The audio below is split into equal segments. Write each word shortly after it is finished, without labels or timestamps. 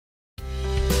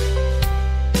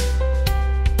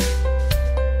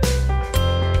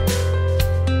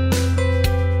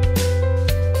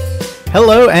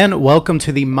Hello and welcome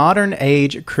to the Modern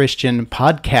Age Christian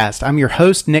Podcast. I'm your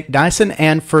host, Nick Dyson,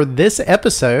 and for this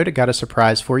episode, I got a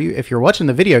surprise for you. If you're watching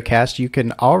the video cast, you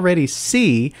can already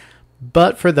see,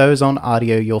 but for those on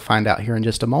audio, you'll find out here in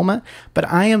just a moment. But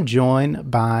I am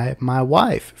joined by my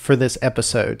wife for this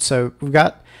episode. So we've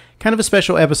got kind of a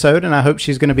special episode, and I hope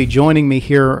she's going to be joining me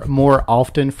here more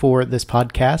often for this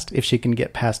podcast if she can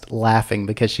get past laughing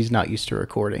because she's not used to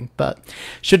recording. But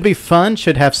should be fun,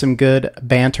 should have some good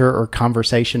banter or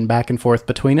conversation back and forth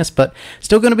between us, but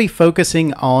still going to be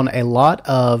focusing on a lot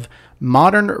of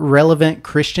modern relevant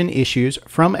Christian issues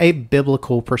from a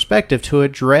biblical perspective to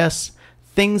address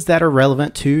things that are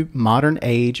relevant to modern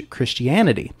age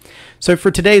Christianity. So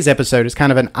for today's episode, it's kind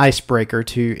of an icebreaker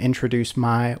to introduce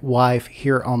my wife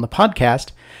here on the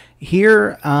podcast.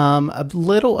 Here, a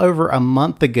little over a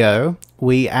month ago,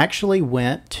 we actually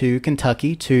went to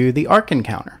Kentucky to the Ark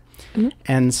Encounter. Mm-hmm.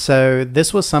 And so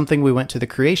this was something we went to the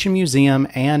Creation Museum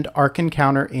and Ark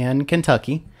Encounter in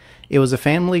Kentucky. It was a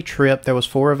family trip. There was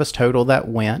 4 of us total that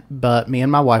went, but me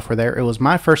and my wife were there. It was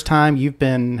my first time. You've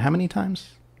been how many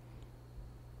times?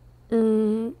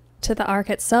 To the Ark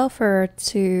itself or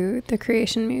to the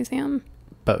Creation Museum?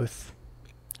 Both.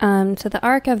 To the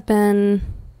Ark I've been,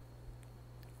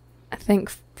 I think,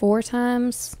 4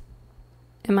 times.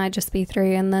 It might just be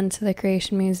 3. And then to the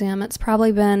Creation Museum, it's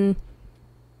probably been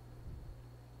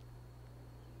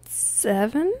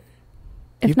 7,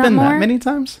 if You've not been more. that many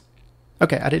times?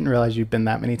 Okay, I didn't realize you've been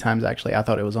that many times, actually. I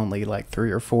thought it was only like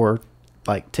 3 or 4,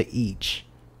 like, to each.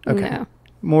 Okay. No.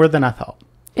 More than I thought.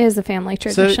 It is a family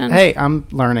tradition. So, hey, I'm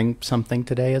learning something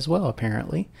today as well,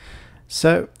 apparently.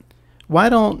 So, why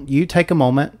don't you take a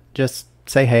moment, just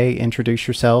say hey, introduce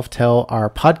yourself, tell our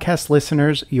podcast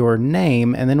listeners your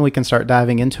name, and then we can start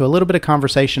diving into a little bit of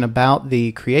conversation about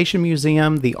the Creation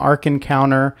Museum, the Ark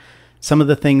Encounter, some of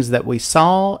the things that we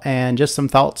saw, and just some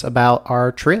thoughts about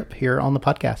our trip here on the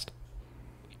podcast.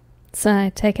 So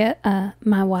I take it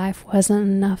my wife wasn't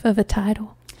enough of a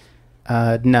title?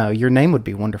 No, your name would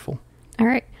be wonderful. All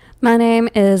right. My name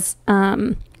is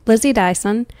Lizzie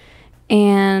Dyson.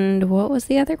 And what was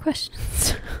the other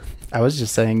questions? I was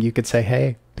just saying you could say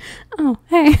hey. Oh,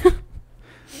 hey.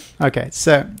 Okay,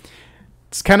 so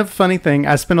it's kind of a funny thing.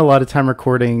 I spend a lot of time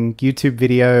recording YouTube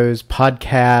videos,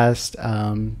 podcasts,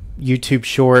 YouTube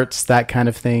shorts, that kind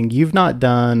of thing. You've not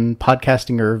done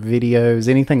podcasting or videos,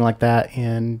 anything like that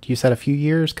in, you said a few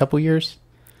years, couple years?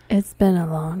 It's been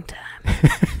a long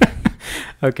time.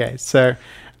 Okay, so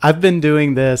I've been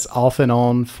doing this off and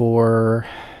on for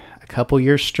a couple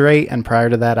years straight, and prior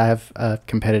to that I have a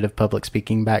competitive public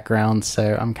speaking background,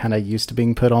 so I'm kind of used to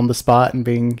being put on the spot and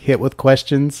being hit with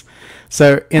questions.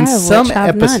 So in some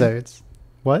episodes...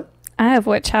 What? I have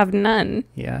which have none.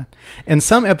 Yeah. In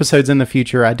some episodes in the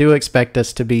future, I do expect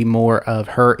us to be more of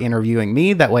her interviewing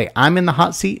me. That way I'm in the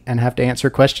hot seat and have to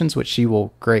answer questions, which she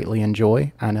will greatly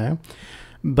enjoy, I know.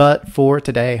 But for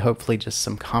today, hopefully just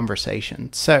some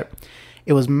conversation. So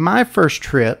it was my first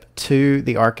trip to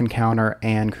the Ark Encounter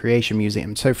and Creation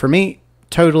Museum. So for me,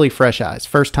 totally fresh eyes.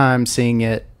 First time seeing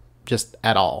it just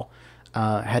at all.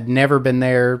 Had never been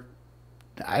there.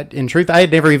 In truth, I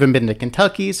had never even been to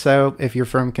Kentucky. So if you're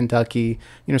from Kentucky,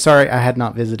 sorry, I had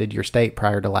not visited your state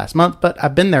prior to last month, but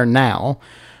I've been there now.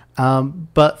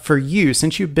 But for you,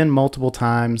 since you've been multiple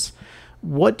times,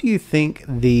 what do you think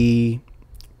the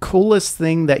coolest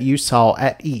thing that you saw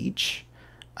at each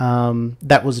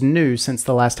that was new since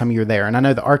the last time you were there? And I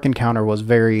know the Ark Encounter was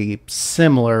very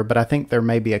similar, but I think there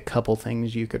may be a couple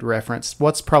things you could reference.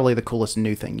 What's probably the coolest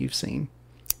new thing you've seen?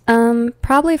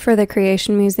 Probably for the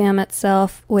Creation Museum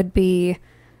itself would be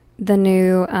the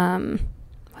new,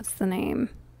 what's the name?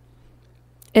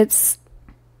 It's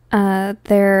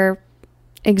their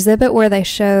exhibit where they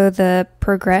show the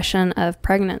progression of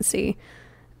pregnancy.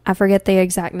 I forget the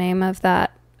exact name of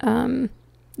that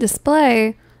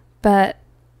display, but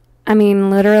I mean,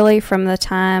 literally from the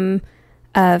time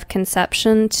of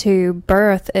conception to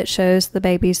birth, it shows the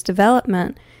baby's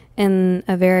development in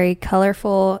a very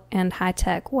colorful and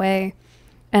high-tech way.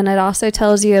 And it also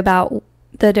tells you about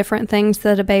the different things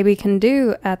that a baby can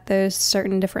do at those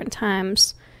certain different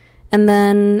times. And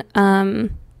then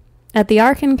at the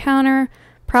Ark Encounter,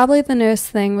 probably the newest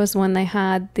thing was when they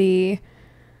had the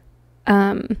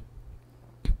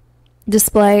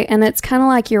display, and it's kind of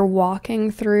like you're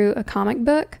walking through a comic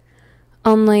book,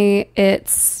 only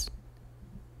it's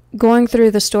going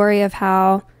through the story of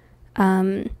how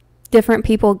different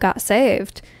people got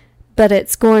saved, but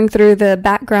it's going through the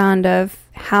background of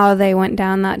how they went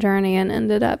down that journey and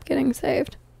ended up getting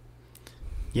saved.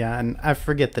 Yeah, and I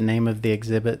forget the name of the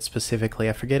exhibit specifically.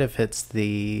 I forget if it's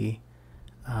the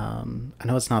I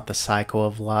know it's not the cycle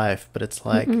of life, but it's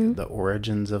like the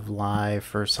origins of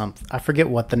life or something. I forget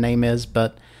what the name is,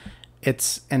 but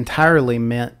it's entirely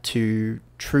meant to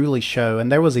truly show.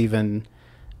 And there was even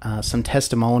some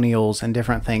testimonials and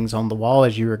different things on the wall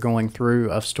as you were going through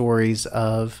of stories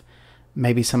of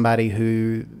maybe somebody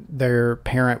who their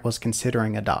parent was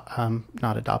considering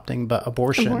not adopting, but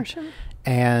abortion.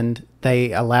 And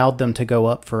they allowed them to go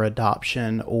up for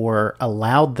adoption or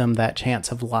allowed them that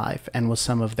chance of life, and was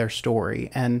some of their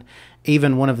story. And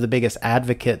even one of the biggest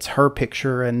advocates, her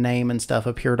picture and name and stuff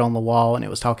appeared on the wall, and it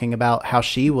was talking about how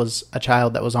she was a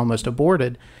child that was almost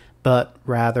aborted, but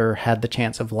rather had the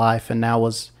chance of life, and now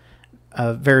was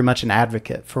very much an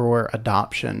advocate for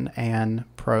adoption and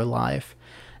pro-life.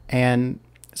 And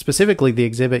specifically the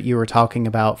exhibit you were talking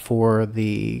about for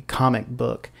the comic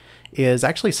book is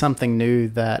actually something new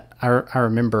that I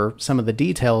remember some of the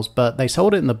details, but they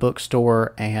sold it in the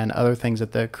bookstore and other things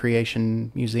at the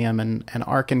Creation Museum and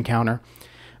Ark Encounter.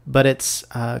 But it's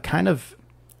kind of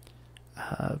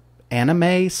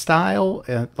anime style,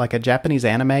 like a Japanese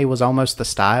anime was almost the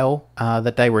style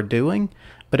that they were doing,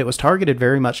 but it was targeted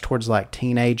very much towards like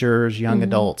teenagers, young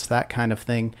adults, that kind of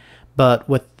thing. But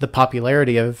with the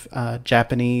popularity of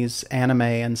Japanese anime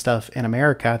and stuff in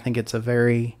America, I think it's a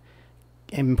very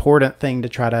important thing to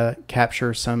try to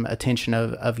capture some attention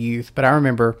of youth. But I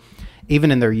remember even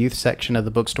in their youth section of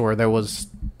the bookstore, there was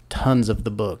tons of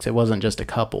the books. It wasn't just a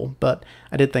couple, but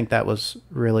I did think that was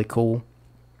really cool.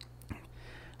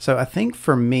 So I think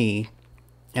for me,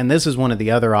 and this is one of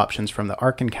the other options from the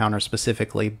Ark Encounter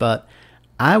specifically, but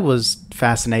I was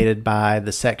fascinated by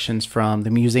the sections from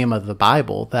the Museum of the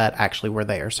Bible that actually were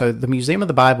there. So the Museum of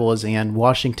the Bible is in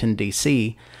Washington,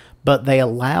 D.C., but they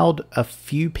allowed a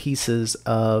few pieces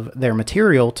of their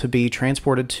material to be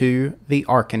transported to the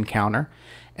Ark Encounter.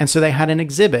 And so they had an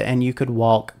exhibit, and you could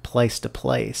walk place to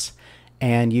place,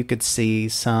 and you could see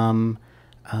some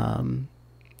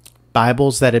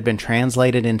Bibles that had been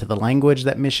translated into the language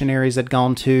that missionaries had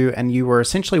gone to, and you were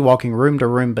essentially walking room to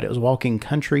room, but it was walking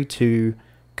country to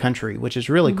country, which is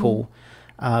really cool,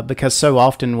 because so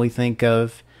often we think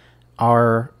of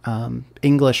our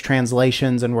English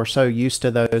translations, and we're so used to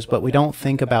those, but we don't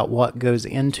think about what goes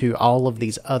into all of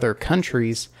these other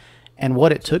countries and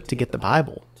what it took to get the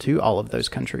Bible to all of those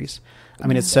countries. I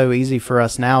mean, it's so easy for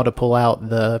us now to pull out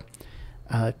the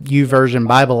YouVersion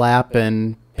Bible app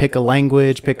and pick a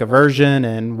language, pick a version,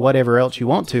 and whatever else you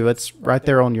want to. It's right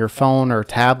there on your phone or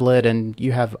tablet, and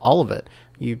you have all of it.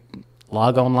 You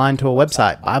log online to a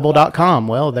website, Bible.com.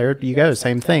 Well, there you go.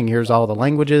 Same thing. Here's all the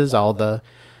languages, all the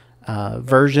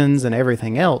versions and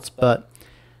everything else. But,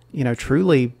 you know,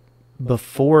 truly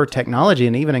before technology,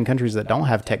 and even in countries that don't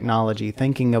have technology,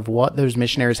 thinking of what those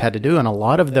missionaries had to do, and a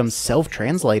lot of them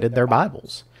self-translated their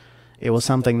Bibles. It was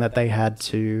something that they had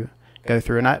to go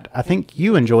through. And I think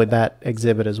you enjoyed that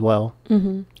exhibit as well.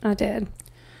 I did.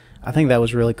 I think that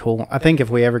was really cool. I think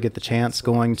if we ever get the chance,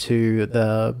 going to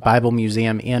the Bible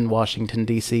Museum in Washington,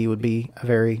 D.C. would be a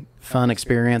very fun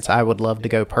experience. I would love to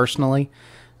go personally.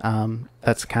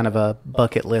 That's kind of a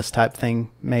bucket list type thing,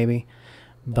 maybe.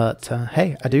 But,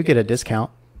 hey, I do get a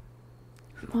discount.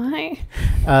 Why?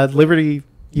 Liberty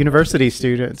University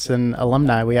students and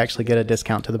alumni, we actually get a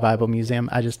discount to the Bible Museum.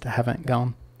 I just haven't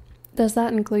gone. Does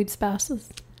that include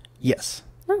spouses? Yes.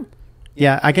 Oh.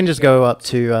 Yeah, I can just go up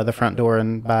to the front door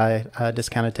and buy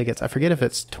discounted tickets. I forget if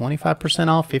it's 25%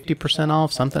 off, 50%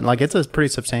 off, something. Like, it's a pretty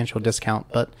substantial discount,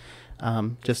 but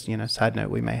just, you know, side note,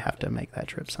 we may have to make that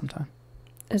trip sometime.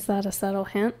 Is that a subtle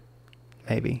hint?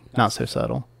 Maybe. Not so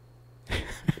subtle.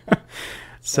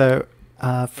 So,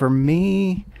 for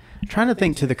me, trying to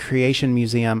think to the Creation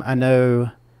Museum, I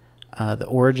know the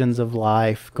origins of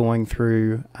life going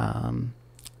through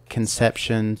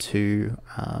conception to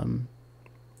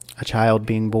a child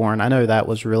being born. I know that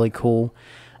was really cool.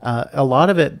 A lot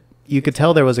of it, you could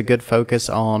tell there was a good focus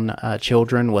on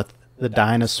children with the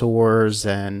dinosaurs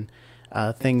and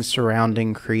things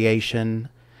surrounding creation.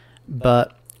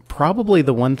 But probably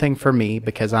the one thing for me,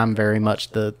 because I'm very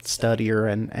much the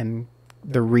studier and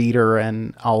the reader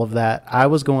and all of that, I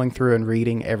was going through and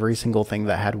reading every single thing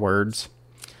that had words.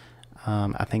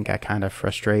 I think I kind of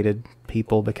frustrated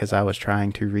people because I was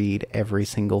trying to read every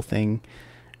single thing.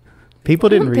 People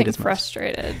didn't read as much.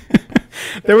 Frustrated.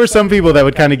 There were some people that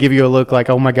would kind of give you a look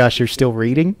like, oh my gosh, you're still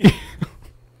reading?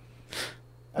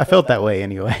 I felt that way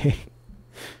anyway.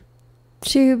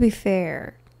 To be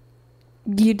fair,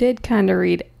 you did kind of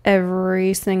read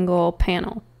every single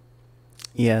panel.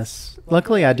 Yes.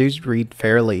 Luckily, I do read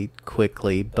fairly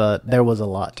quickly, but there was a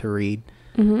lot to read.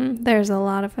 There's a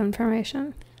lot of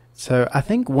information. So I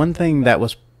think one thing that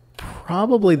was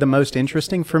probably the most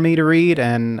interesting for me to read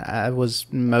and I was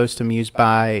most amused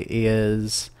by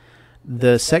is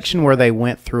the section where they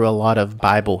went through a lot of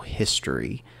Bible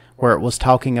history, where it was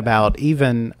talking about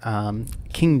even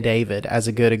King David as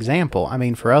a good example. I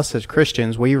mean, for us as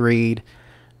Christians, we read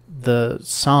the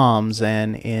Psalms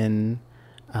and in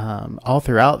all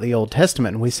throughout the Old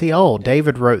Testament, and we see, oh,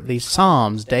 David wrote these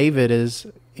Psalms. David is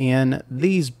in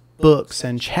these books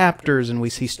and chapters, and we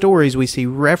see stories, we see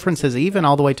references, even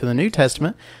all the way to the New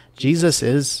Testament. Jesus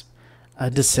is a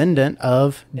descendant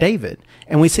of David.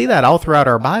 And we see that all throughout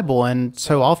our Bible, and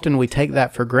so often we take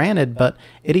that for granted, but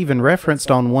it even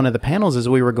referenced on one of the panels as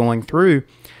we were going through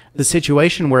the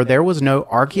situation where there was no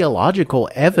archaeological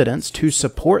evidence to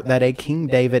support that a King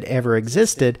David ever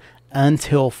existed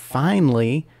until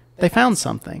finally they found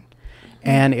something.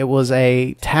 And it was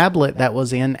a tablet that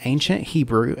was in ancient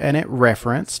Hebrew, and it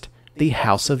referenced the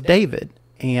house of David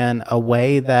in a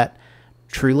way that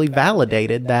truly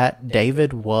validated that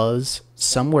David was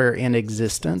somewhere in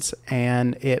existence,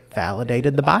 and it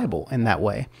validated the Bible in that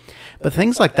way. But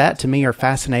things like that to me are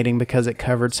fascinating because it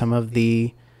covered some of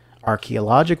the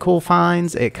archaeological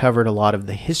finds, it covered a lot of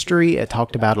the history, it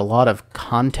talked about a lot of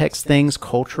context things,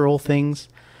 cultural things,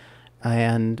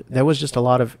 and there was just a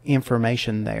lot of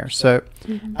information there. So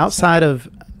outside of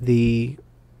the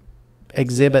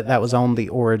exhibit that was on the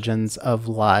origins of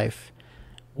life,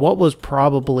 what was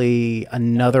probably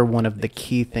another one of the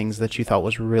key things that you thought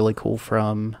was really cool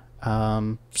from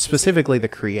specifically the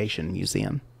Creation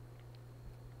Museum?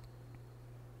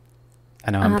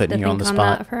 I know I'm putting you on the spot. I'll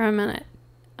have to think on that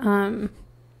for a minute.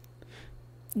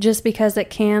 Just because it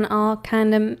can all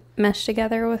kind of mesh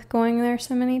together with going there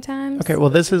so many times. Okay, well,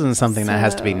 this isn't something that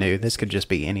has to be new. This could just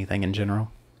be anything in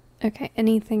general. Okay,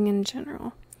 anything in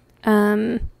general.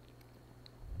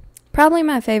 Probably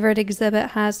my favorite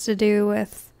exhibit has to do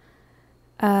with,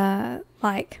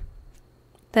 like,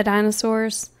 the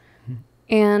dinosaurs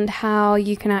and how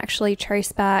you can actually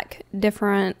trace back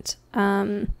different,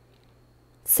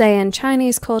 say, in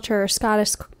Chinese culture or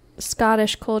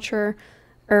Scottish culture,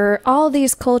 or all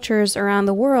these cultures around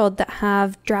the world that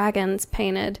have dragons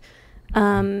painted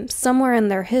somewhere in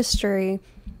their history.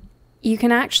 You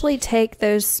can actually take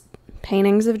those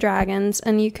paintings of dragons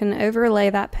and you can overlay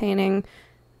that painting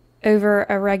over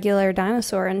a regular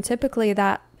dinosaur, and typically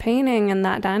that painting and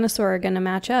that dinosaur are going to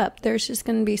match up. There's just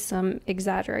going to be some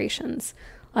exaggerations.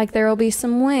 Like there will be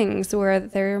some wings where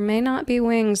there may not be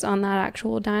wings on that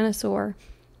actual dinosaur,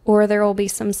 or there will be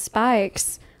some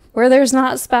spikes where there's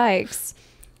not spikes.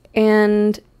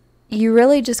 And you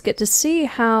really just get to see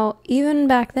how even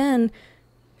back then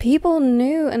people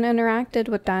knew and interacted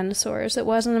with dinosaurs. It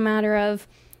wasn't a matter of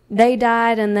they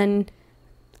died and then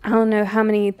I don't know how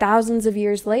many thousands of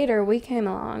years later we came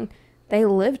along. They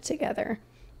lived together.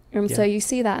 And so you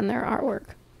see that in their artwork.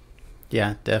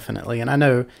 Yeah, definitely. And I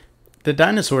know the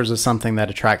dinosaurs is something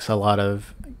that attracts a lot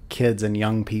of kids and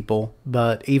young people,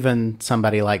 but even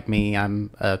somebody like me, I'm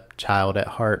a child at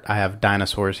heart. I have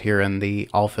dinosaurs here in the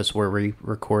office where we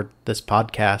record this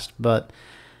podcast, but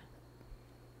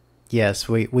yes,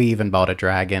 we even bought a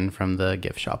dragon from the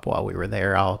gift shop while we were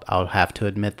there. I'll have to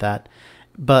admit that.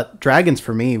 But dragons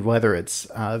for me, whether it's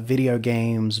video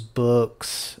games,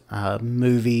 books,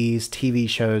 movies, TV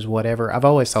shows, whatever, I've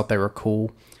always thought they were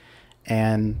cool.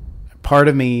 And part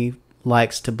of me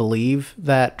likes to believe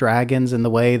that dragons in the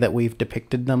way that we've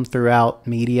depicted them throughout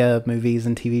media, movies,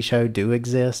 and TV show do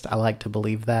exist. I like to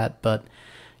believe that. But,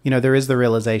 you know, there is the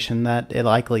realization that it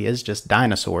likely is just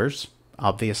dinosaurs,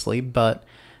 obviously. But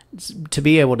to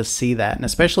be able to see that, and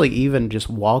especially even just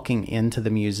walking into the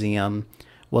museum,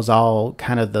 was all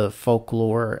kind of the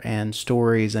folklore and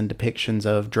stories and depictions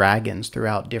of dragons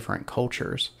throughout different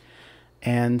cultures.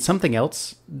 And something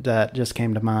else that just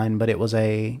came to mind, but it was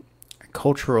a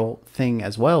cultural thing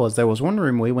as well, as there was one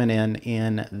room we went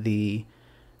in the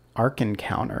Ark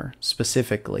Encounter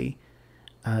specifically.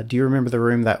 Do you remember the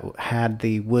room that had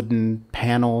the wooden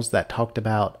panels that talked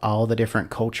about all the different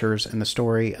cultures and the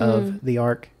story of the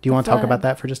Ark? Do you want to talk about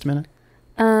that for just a minute?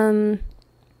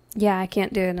 Yeah, I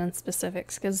can't do it in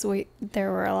specifics because there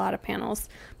were a lot of panels.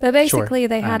 But basically,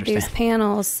 they had these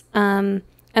panels, and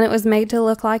it was made to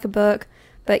look like a book,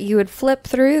 but you would flip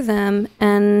through them,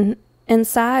 and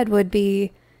inside would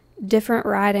be different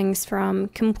writings from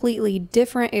completely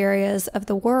different areas of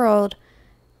the world,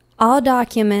 all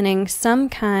documenting some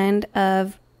kind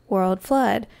of world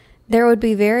flood. There would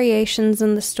be variations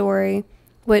in the story,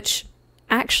 which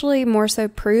actually more so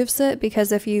proves it,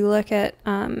 because if you look at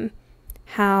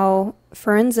how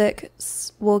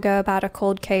forensics will go about a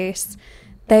cold case,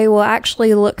 they will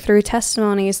actually look through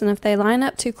testimonies, and if they line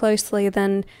up too closely,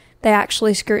 then they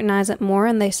actually scrutinize it more,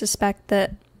 and they suspect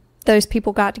that those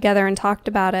people got together and talked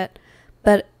about it.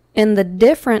 But in the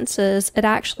differences, it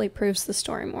actually proves the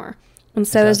story more. And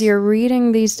so as you're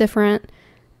reading these different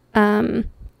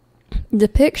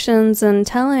depictions and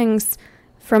tellings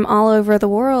from all over the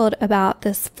world about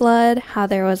this flood, how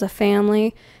there was a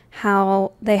family,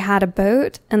 how they had a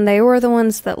boat, and they were the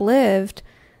ones that lived,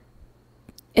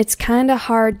 it's kind of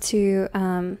hard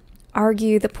to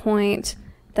argue the point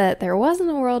that there wasn't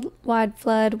a worldwide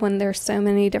flood when there's so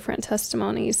many different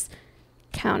testimonies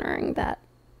countering that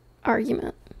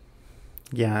argument.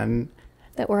 Yeah, and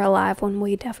that we're alive when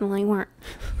we definitely weren't.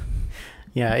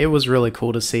 Yeah, it was really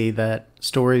cool to see that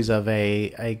stories of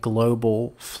a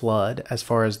global flood, as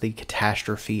far as the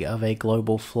catastrophe of a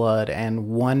global flood and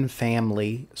one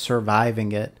family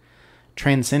surviving it,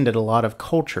 transcended a lot of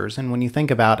cultures. And when you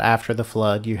think about after the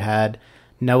flood, you had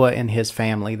Noah and his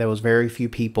family. There was very few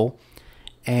people.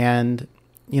 And,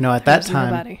 at that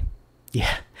time... Nobody.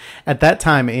 Yeah. At that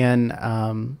time in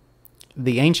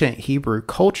the ancient Hebrew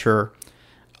culture,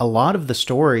 a lot of the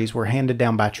stories were handed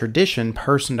down by tradition,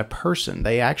 person to person.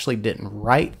 They actually didn't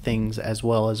write things as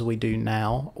well as we do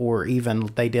now, or even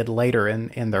they did later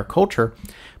in their culture.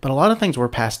 But a lot of things were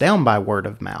passed down by word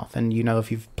of mouth. And,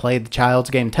 if you've played the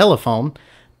child's game telephone,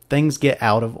 things get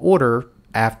out of order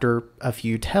after a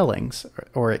few tellings,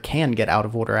 or it can get out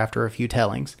of order after a few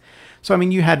tellings. So,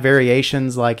 you had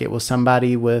variations, like it was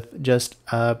somebody with just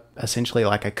essentially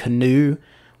like a canoe.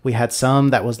 We had some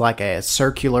that was like a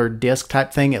circular disc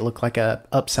type thing. It looked like a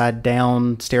upside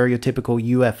down stereotypical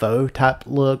UFO type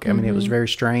look. It was very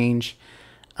strange.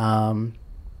 One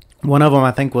of them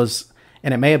I think was,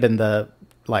 and it may have been the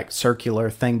like circular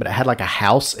thing, but it had like a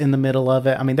house in the middle of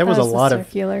it. There was a lot of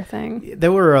circular thing.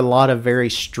 There were a lot of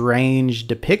very strange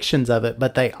depictions of it,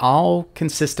 but they all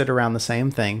consisted around the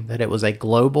same thing, that it was a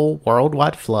global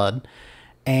worldwide flood,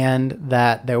 and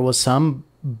that there was some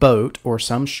boat or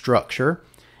some structure,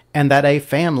 and that a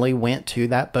family went to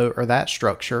that boat or that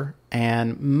structure,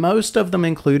 and most of them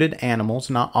included animals,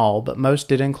 not all, but most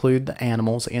did include the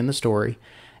animals in the story,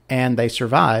 and they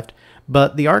survived.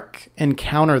 But the Ark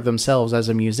Encounter themselves as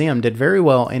a museum did very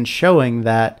well in showing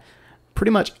that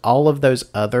pretty much all of those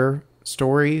other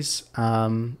stories...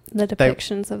 the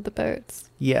depictions of the boats.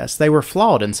 Yes, they were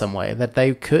flawed in some way, that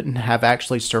they couldn't have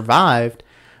actually survived.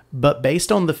 But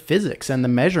based on the physics and the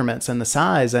measurements and the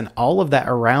size and all of that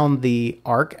around the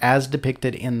ark as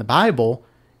depicted in the Bible,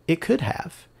 it could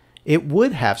have. It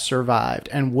would have survived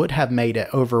and would have made it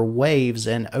over waves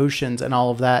and oceans and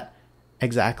all of that,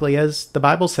 exactly as the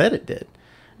Bible said it did.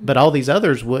 But all these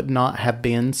others would not have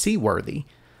been seaworthy.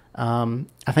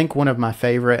 I think one of my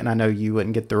favorite, and I know you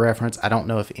wouldn't get the reference, I don't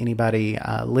know if anybody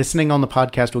listening on the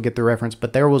podcast will get the reference,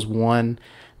 but there was one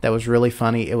that was really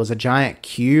funny. It was a giant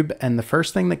cube, and the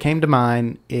first thing that came to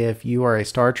mind, if you are a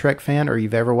Star Trek fan or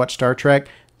you've ever watched Star Trek,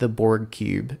 the Borg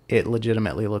cube. It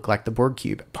legitimately looked like the Borg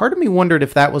cube. Part of me wondered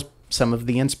if that was some of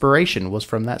the inspiration was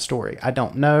from that story. I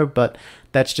don't know, but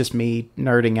that's just me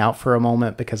nerding out for a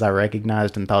moment because I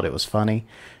recognized and thought it was funny.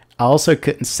 I also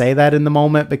couldn't say that in the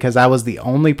moment because I was the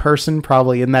only person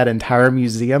probably in that entire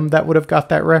museum that would have got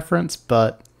that reference,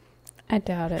 but... I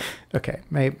doubt it. Okay,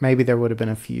 maybe there would have been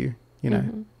a few,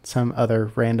 some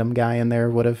other random guy in there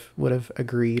would have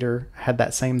agreed or had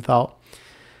that same thought.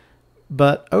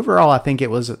 But overall, I think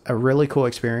it was a really cool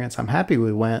experience. I'm happy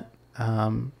we went.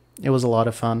 It was a lot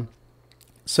of fun.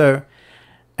 So,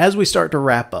 as we start to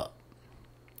wrap up,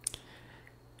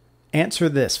 answer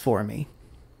this for me.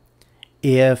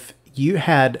 If you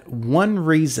had one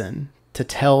reason to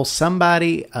tell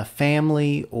somebody, a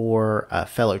family, or a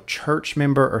fellow church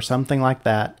member or something like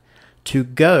that to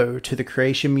go to the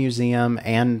Creation Museum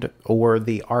and or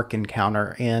the Ark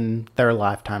Encounter in their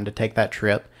lifetime to take that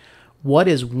trip, what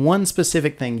is one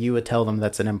specific thing you would tell them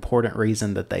that's an important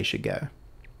reason that they should go?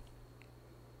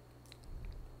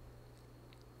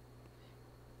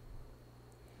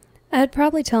 I'd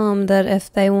probably tell them that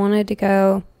if they wanted to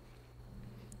go,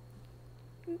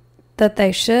 that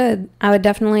they should. I would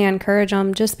definitely encourage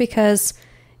them, just because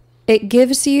it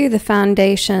gives you the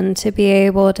foundation to be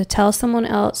able to tell someone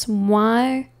else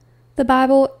why the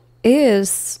Bible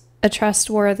is a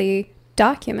trustworthy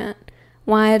document,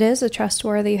 why it is a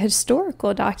trustworthy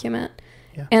historical document.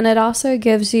 Yeah. And it also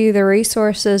gives you the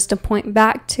resources to point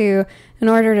back to in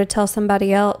order to tell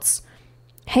somebody else,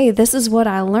 hey, this is what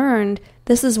I learned,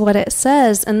 this is what it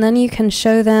says, and then you can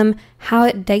show them how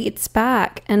it dates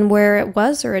back and where it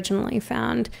was originally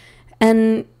found.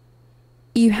 And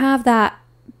you have that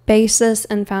basis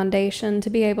and foundation to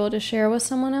be able to share with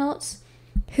someone else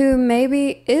who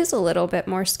maybe is a little bit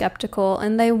more skeptical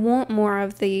and they want more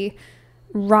of the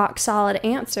rock solid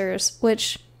answers,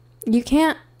 which you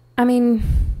can't,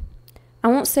 I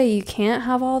won't say you can't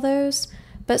have all those,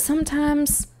 but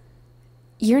sometimes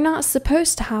you're not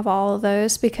supposed to have all of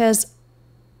those, because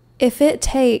if it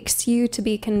takes you to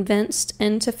be convinced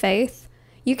into faith,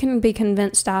 you can be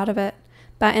convinced out of it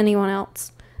by anyone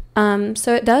else.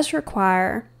 So it does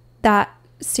require that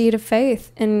seed of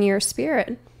faith in your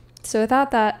spirit. So without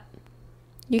that,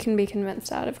 you can be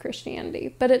convinced out of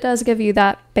Christianity. But it does give you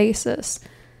that basis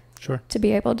to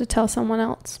be able to tell someone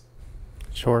else.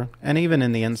 Sure. And even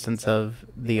in the instance of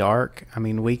the ark, I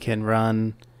mean, we can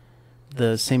run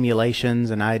the simulations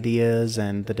and ideas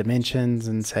and the dimensions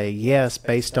and say, yes,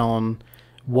 based on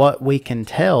what we can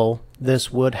tell,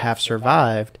 this would have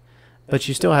survived. But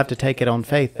you still have to take it on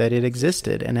faith that it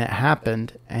existed and it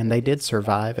happened and they did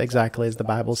survive exactly as the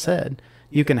Bible said.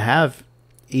 You can have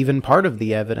even part of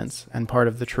the evidence and part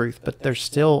of the truth, but there's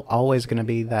still always going to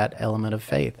be that element of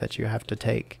faith that you have to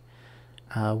take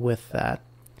with that.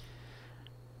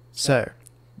 So,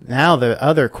 now the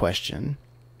other question.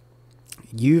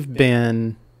 You've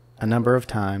been a number of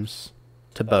times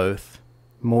to both,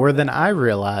 more than I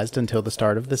realized until the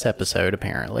start of this episode,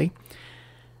 apparently.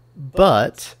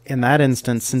 But in that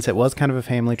instance, since it was kind of a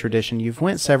family tradition, you've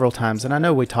went several times, and I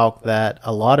know we talked that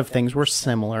a lot of things were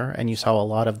similar, and you saw a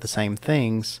lot of the same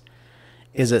things.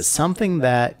 Is it something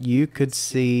that you could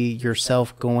see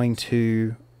yourself going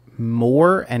to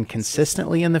more and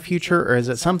consistently in the future, or is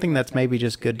it something that's maybe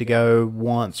just good to go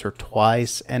once or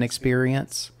twice and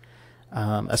experience,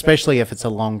 especially if it's a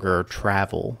longer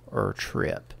travel or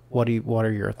trip? What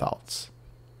are your thoughts?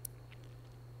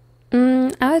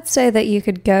 I would say that you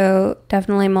could go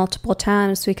definitely multiple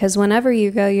times, because whenever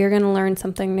you go, you're going to learn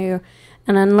something new.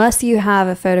 And unless you have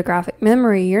a photographic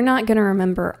memory, you're not going to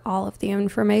remember all of the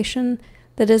information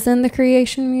that is in the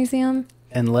Creation Museum.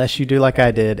 Unless you do like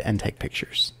I did and take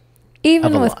pictures.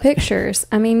 Even with pictures,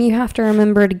 I mean, you have to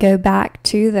remember to go back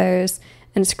to those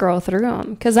and scroll through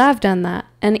them, because I've done that.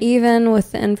 And even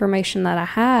with the information that I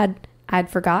had, I'd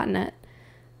forgotten it.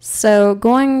 So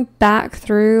going back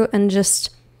through and just,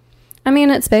 I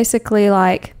mean, it's basically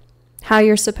like how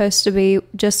you're supposed to be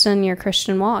just in your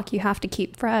Christian walk. You have to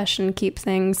keep fresh and keep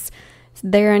things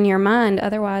there in your mind.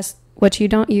 Otherwise, what you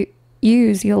don't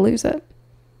use, you'll lose it.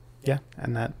 Yeah,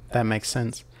 and that makes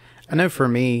sense. I know for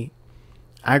me,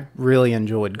 I really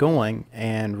enjoyed going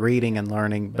and reading and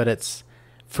learning, but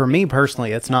for me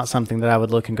personally, it's not something that I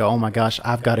would look and go, oh my gosh,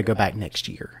 I've got to go back next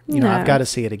year. You know, I've got to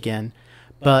see it again.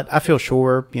 But I feel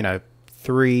sure,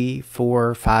 3,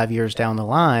 4, 5 years down the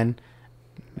line,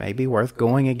 may be worth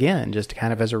going again, just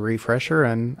kind of as a refresher,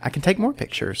 and I can take more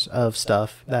pictures of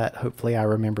stuff that hopefully I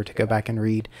remember to go back and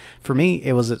read. For me,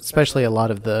 it was especially a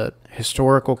lot of the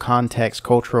historical context,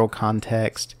 cultural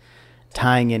context,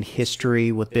 tying in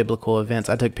history with biblical events.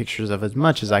 I took pictures of as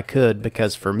much as I could,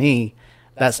 because for me,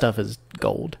 that stuff is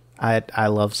gold. I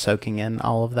love soaking in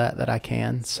all of that I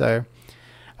can. So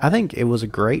I think it was a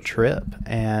great trip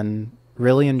and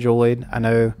really enjoyed. I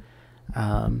know,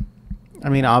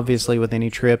 obviously with any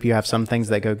trip, you have some things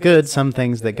that go good, some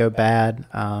things that go bad.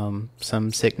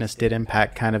 Some sickness did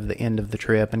impact kind of the end of the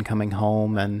trip and coming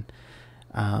home and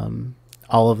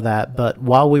all of that. But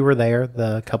while we were there,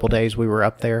 the couple days we were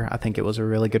up there, I think it was a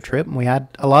really good trip and we had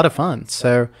a lot of fun.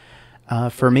 So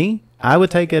for me, I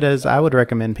would take it as I would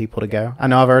recommend people to go. I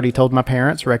know I've already told my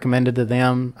parents, recommended to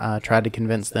them, tried to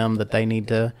convince them that they need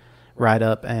to ride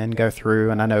up and go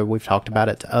through. And I know we've talked about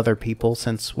it to other people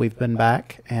since we've been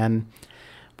back. And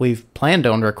we've planned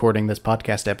on recording this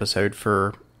podcast episode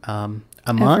for a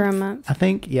month. Over a month. I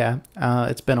think, yeah.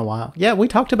 It's been a while. Yeah, we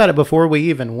talked about it before we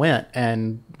even went,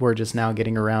 and we're just now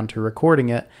getting around to recording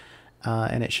it.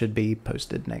 And it should be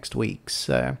posted next week.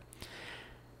 So,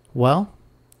 well,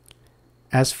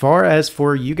 as far as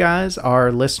for you guys,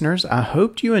 our listeners, I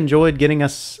hope you enjoyed getting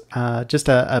us just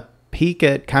a peek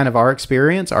at kind of our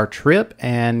experience, our trip,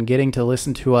 and getting to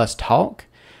listen to us talk.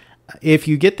 If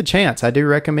you get the chance, I do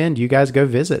recommend you guys go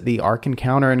visit the Ark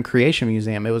Encounter and Creation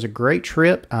Museum. It was a great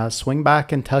trip. Swing by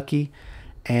Kentucky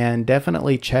and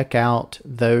definitely check out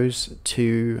those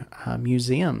two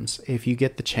museums if you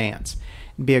get the chance.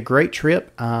 It'd be a great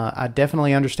trip. I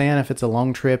definitely understand if it's a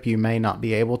long trip, you may not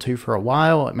be able to for a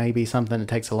while. It may be something that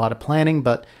takes a lot of planning,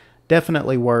 but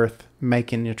definitely worth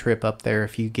making a trip up there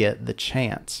if you get the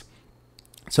chance.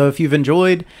 So if you've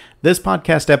enjoyed this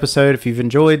podcast episode, if you've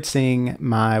enjoyed seeing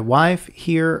my wife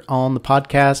here on the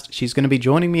podcast, she's going to be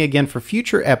joining me again for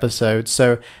future episodes.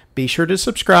 So be sure to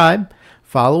subscribe,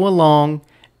 follow along,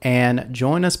 and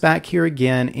join us back here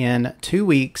again in 2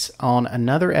 weeks on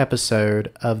another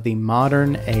episode of the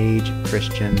Modern Age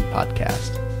Christian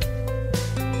Podcast.